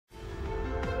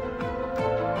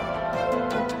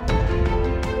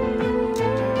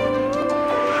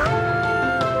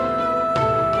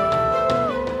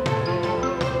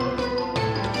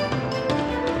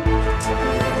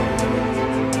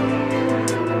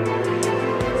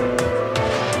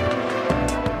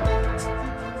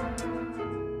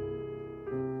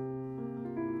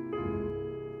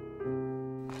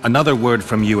Another word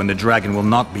from you and the dragon will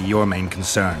not be your main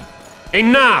concern.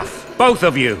 Enough! Both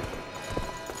of you!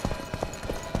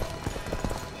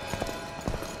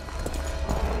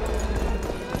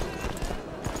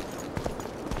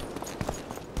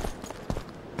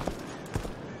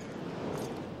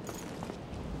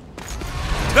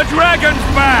 The dragon's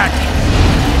back!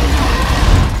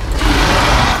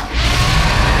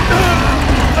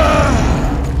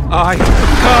 I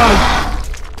can't!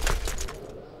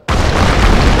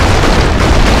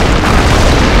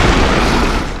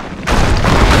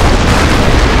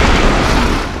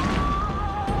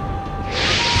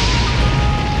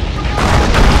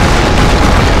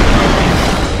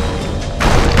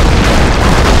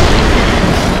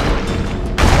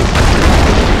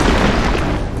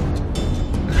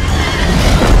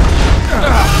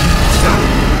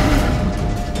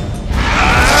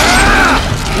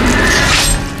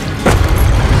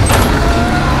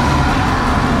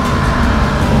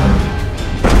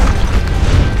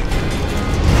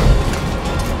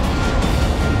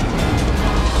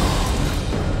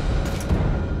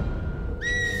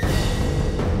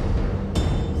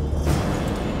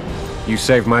 You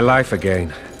saved my life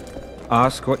again.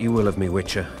 Ask what you will of me,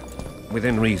 Witcher.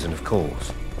 Within reason, of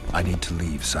course. I need to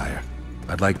leave, sire.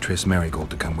 I'd like Triss Merigold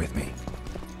to come with me.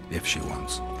 If she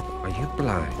wants. Are you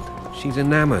blind? She's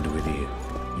enamored with you.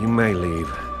 You may leave,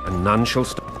 and none shall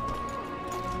stop.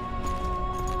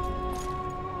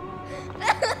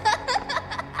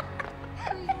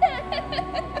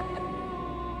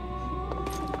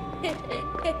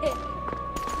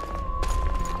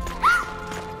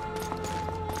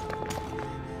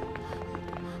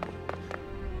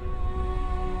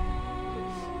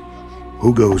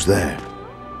 Who goes there?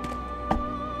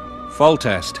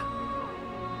 Foltest.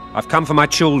 I've come for my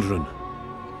children.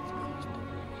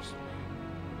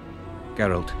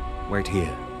 Geralt, wait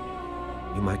here.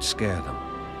 You might scare them.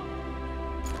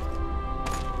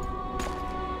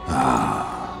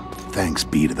 Thanks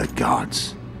be to the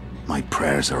gods. My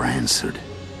prayers are answered.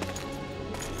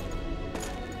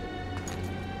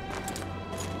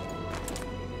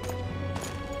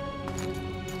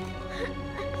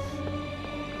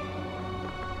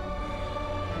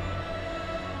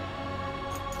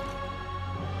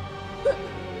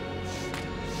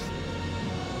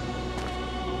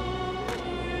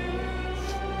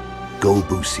 Go,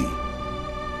 Busi.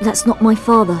 That's not my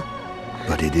father.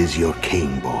 But it is your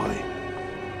king, boy.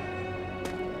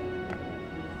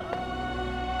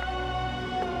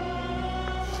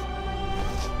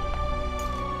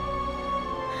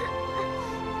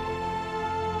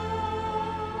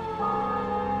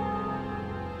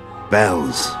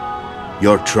 Bells,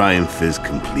 your triumph is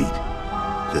complete.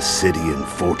 The city and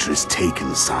fortress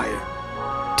taken, sire.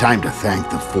 Time to thank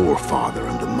the Forefather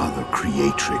and the Mother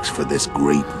Creatrix for this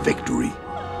great victory.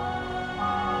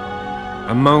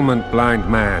 A moment, blind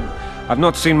man. I've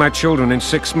not seen my children in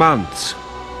 6 months.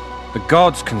 The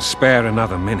gods can spare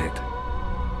another minute.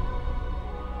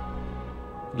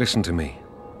 Listen to me.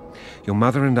 Your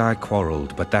mother and I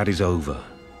quarreled, but that is over.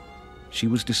 She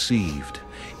was deceived.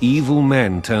 Evil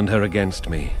men turned her against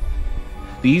me.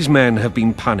 These men have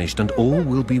been punished, and all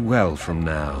will be well from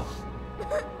now.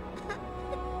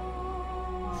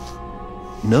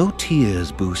 No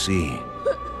tears, Busi.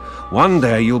 One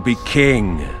day you'll be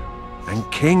king,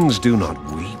 and kings do not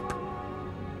weep.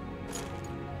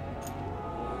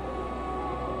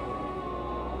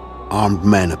 Armed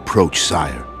men approach,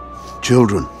 sire.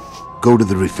 Children, go to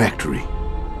the refectory.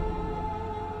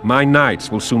 My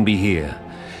knights will soon be here.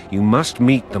 You must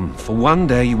meet them, for one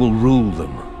day you will rule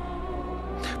them.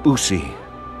 Busi,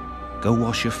 go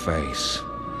wash your face.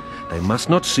 They must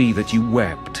not see that you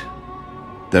wept.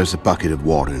 There's a bucket of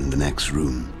water in the next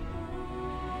room.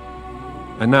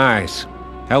 Anais,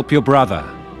 help your brother.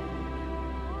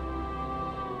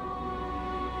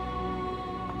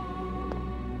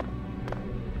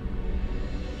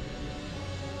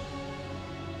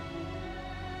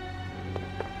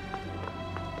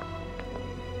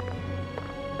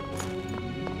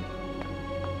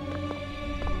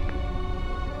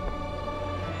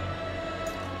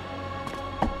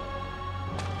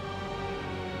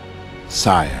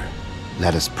 Sire,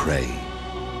 let us pray.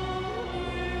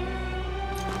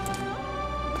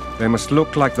 They must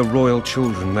look like the royal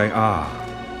children they are.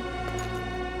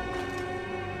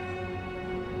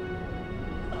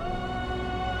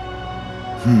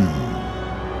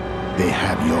 They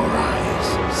have your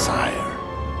eyes, sire.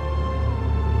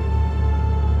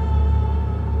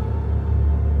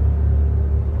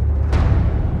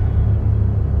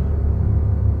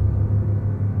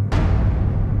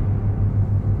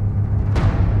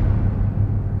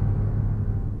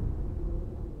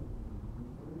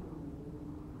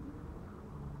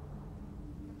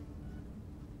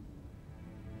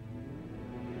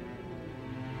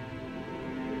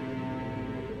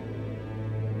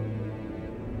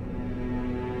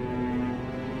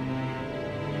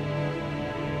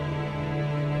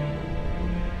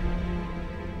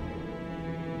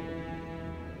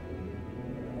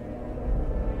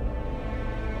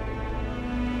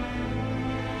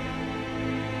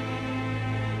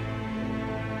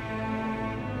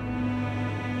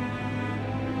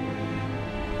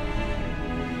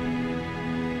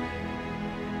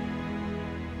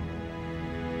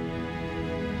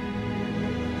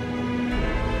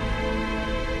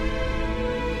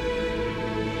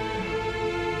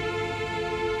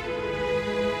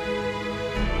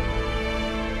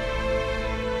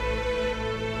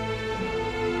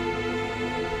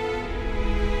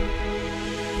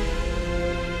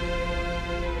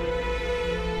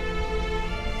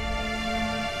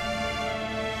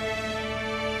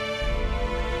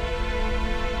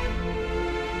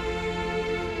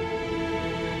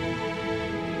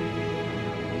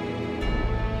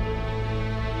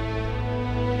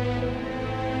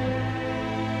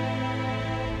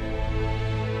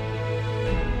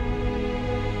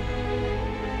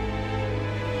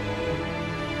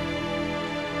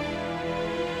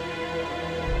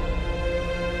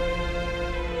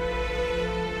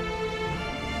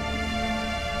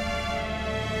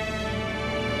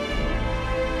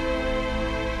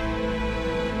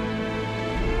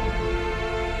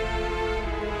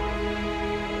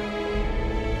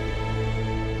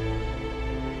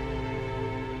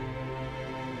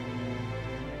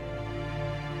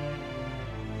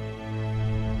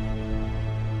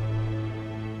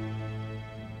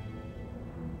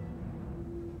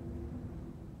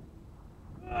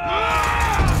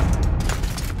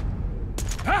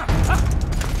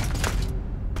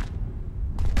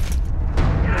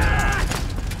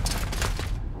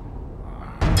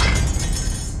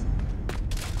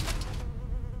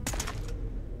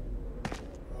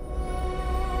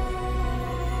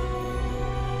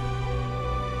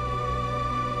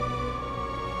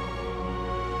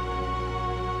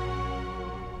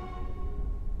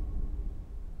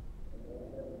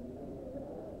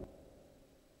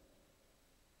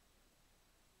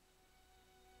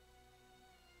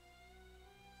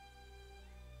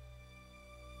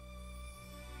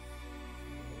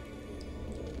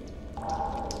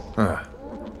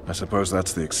 I suppose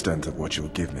that's the extent of what you'll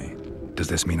give me. Does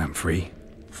this mean I'm free?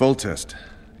 Foltest,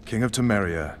 King of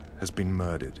Temeria, has been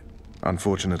murdered.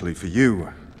 Unfortunately for you,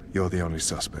 you're the only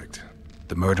suspect.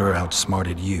 The murderer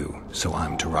outsmarted you, so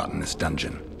I'm to rot in this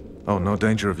dungeon. Oh, no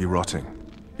danger of you rotting.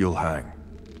 You'll hang.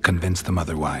 Convince them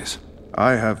otherwise.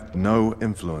 I have no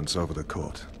influence over the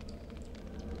court.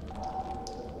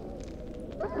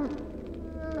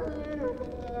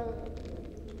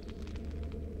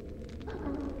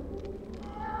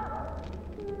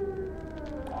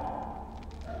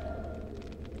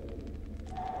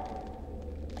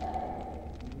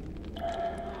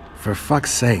 For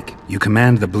fuck's sake, you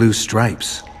command the Blue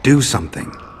Stripes. Do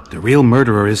something. The real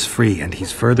murderer is free, and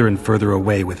he's further and further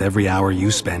away with every hour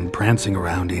you spend prancing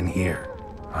around in here.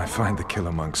 I find the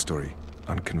Killer Monk story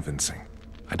unconvincing.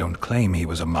 I don't claim he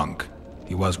was a monk.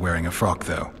 He was wearing a frock,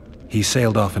 though. He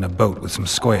sailed off in a boat with some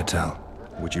Scoia'tael.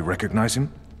 Would you recognize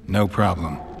him? No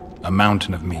problem. A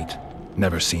mountain of meat.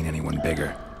 Never seen anyone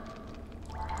bigger.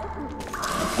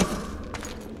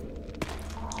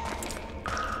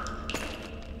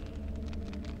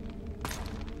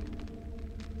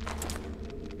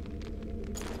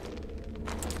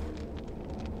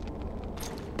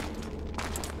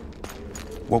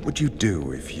 What would you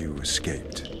do if you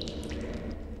escaped?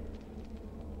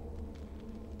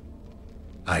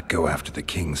 I'd go after the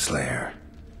Kingslayer.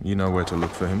 You know where to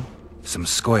look for him? Some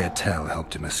Scoia'tael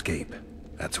helped him escape.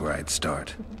 That's where I'd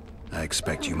start. I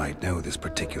expect you might know this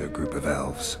particular group of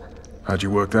elves. How'd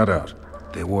you work that out?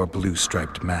 They wore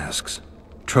blue-striped masks.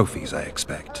 Trophies, I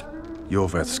expect.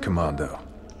 Yorveth's commando.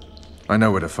 I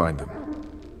know where to find them.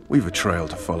 We've a trail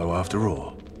to follow after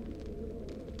all.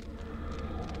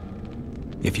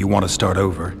 If you want to start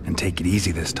over and take it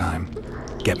easy this time,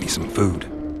 get me some food.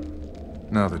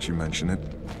 Now that you mention it.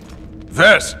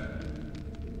 Ves!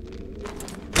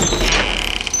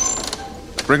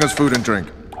 Bring us food and drink.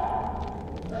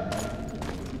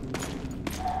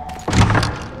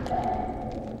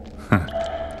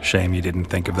 Shame you didn't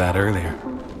think of that earlier.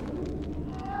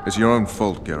 It's your own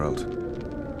fault,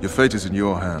 Geralt. Your fate is in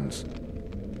your hands.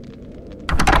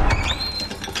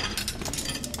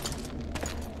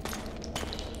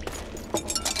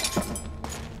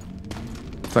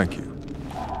 Thank you.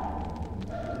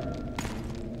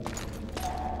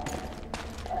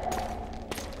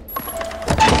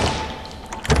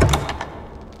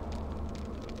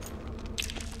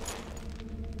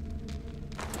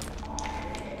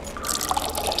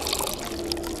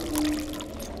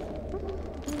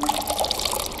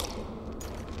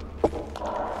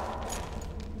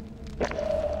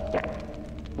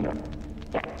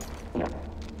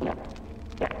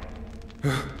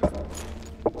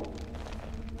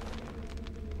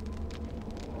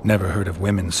 Never heard of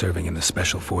women serving in the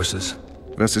Special Forces.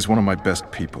 Ves is one of my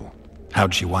best people.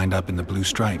 How'd she wind up in the Blue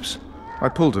Stripes? I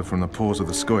pulled her from the paws of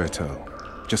the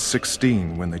Scoia'tael. Just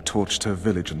 16 when they torched her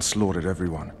village and slaughtered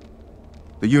everyone.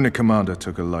 The unit commander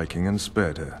took a liking and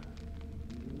spared her.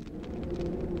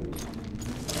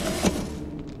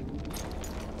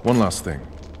 One last thing.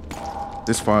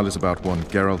 This file is about one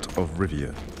Geralt of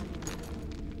Rivia.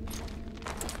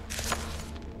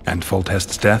 And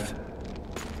Foltest's death?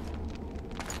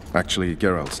 Actually,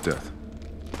 Geralt's death.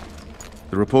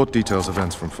 The report details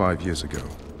events from 5 years ago.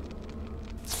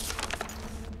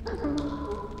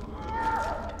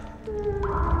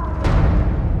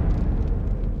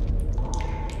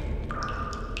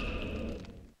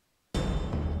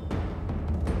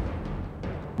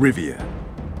 Rivia.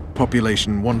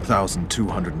 Population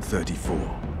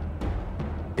 1,234.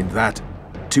 In that,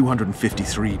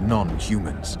 253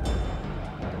 non-humans.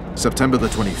 September the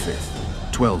 25th,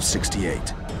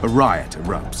 1268. A riot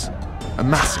erupts. A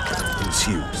massacre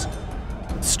ensues.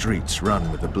 The streets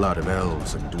run with the blood of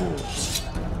elves and dwarves.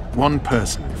 One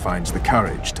person finds the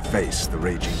courage to face the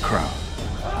raging crowd.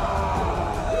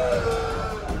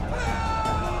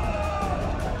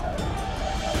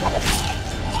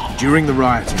 During the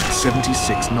rioting,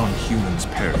 76 non-humans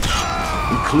perish,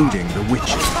 including the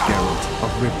witcher Geralt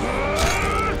of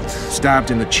Rivia.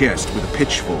 Stabbed in the chest with a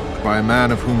pitchfork by a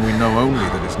man of whom we know only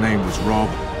that his name was Rob,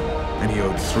 and he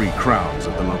owed 3 crowns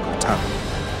at the local tavern.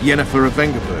 Yennefer of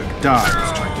Vengerberg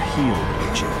dies trying to heal the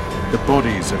witcher. The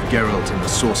bodies of Geralt and the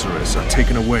sorceress are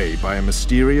taken away by a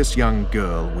mysterious young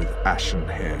girl with ashen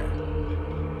hair.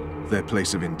 Their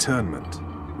place of internment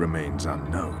remains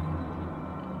unknown.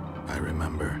 I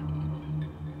remember.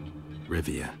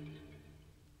 Rivia.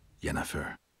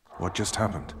 Yennefer. What just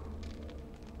happened?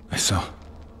 I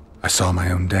saw my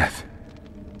own death.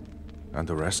 And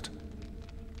the rest?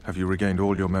 Have you regained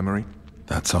all your memory?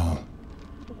 That's all.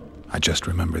 I just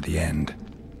remember the end.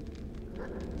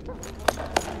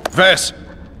 Ves!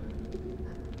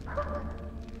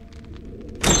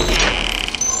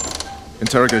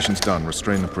 Interrogation's done.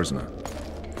 Restrain the prisoner.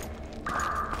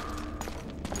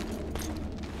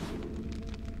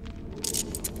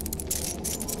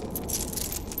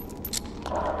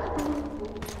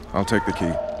 I'll take the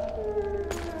key.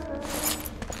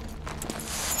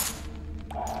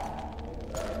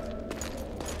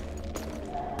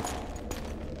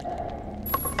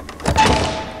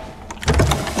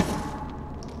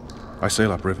 I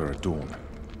sail upriver at dawn.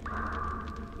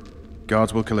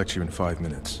 Guards will collect you in 5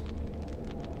 minutes.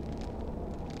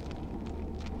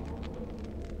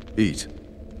 Eat.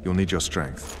 You'll need your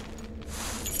strength.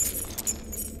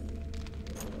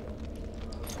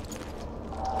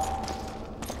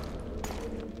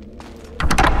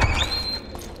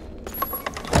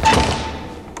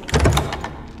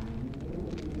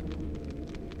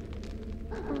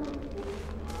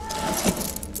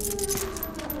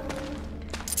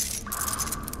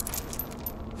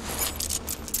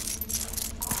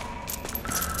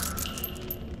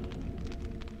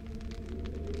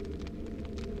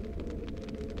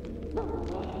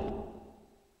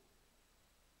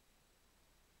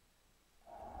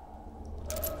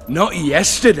 Not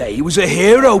yesterday, he was a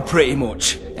hero pretty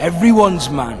much. Everyone's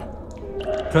man.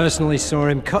 Personally saw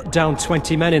him cut down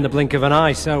 20 men in the blink of an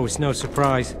eye, so it's no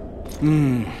surprise.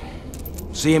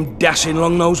 See him dashing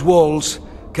along those walls.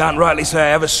 Can't rightly say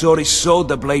I ever saw his sword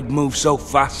the blade move so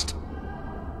fast.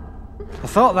 I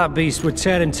thought that beast would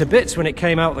tear him to bits when it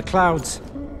came out of the clouds.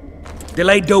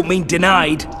 Delayed don't mean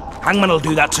denied. Hangman'll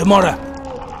do that tomorrow.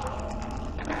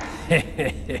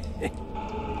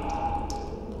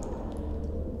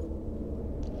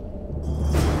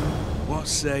 What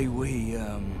say we,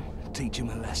 teach him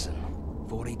a lesson,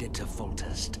 for what he did to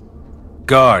Foltest?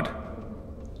 Guard!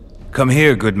 Come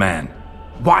here, good man.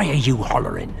 Why are you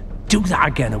hollering? Do that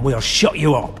again and we'll shut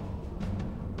you up.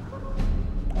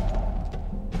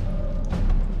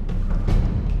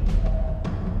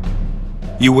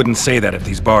 You wouldn't say that if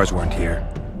these bars weren't here.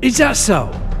 Is that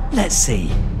so? Let's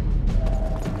see.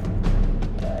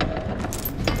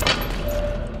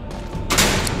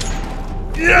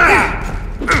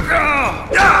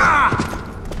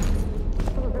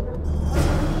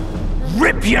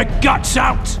 Rip your guts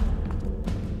out!